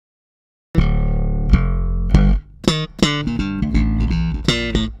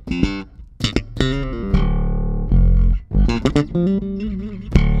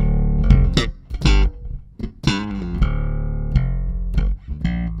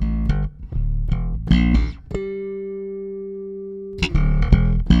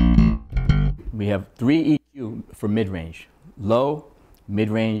We have 3 EQ for mid-range: low,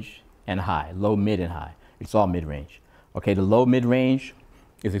 mid-range, and high. Low, mid, and high. It's all mid-range. Okay, the low mid-range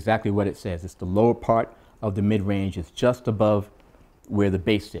is exactly what it says. It's the lower part of the mid-range. It's just above where the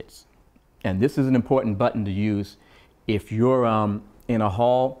bass sits. And this is an important button to use if you're in a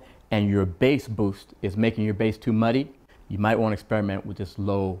hall and your bass boost is making your bass too muddy. You might want to experiment with this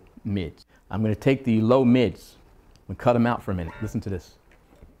low mids. I'm going to take the low mids and cut them out for a minute. Listen to this.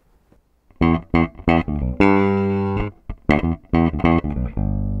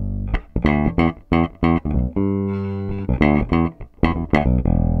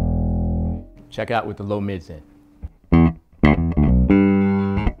 Check out with the low mids in.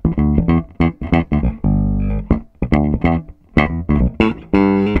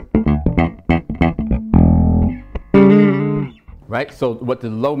 Right? So what the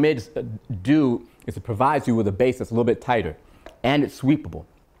low mids do is it provides you with a bass that's a little bit tighter and it's sweepable.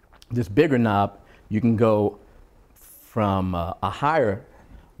 This bigger knob, you can go from a higher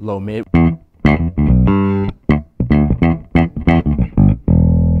low mid,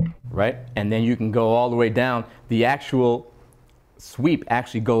 right? And then you can go all the way down. The actual sweep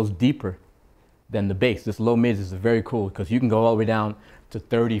actually goes deeper than the bass. This low mids is very cool because you can go all the way down to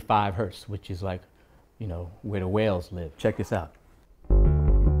 35 hertz, which is like, you know, where the whales live. Check this out.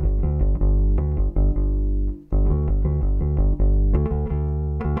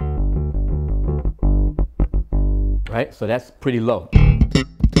 Right? So that's pretty low.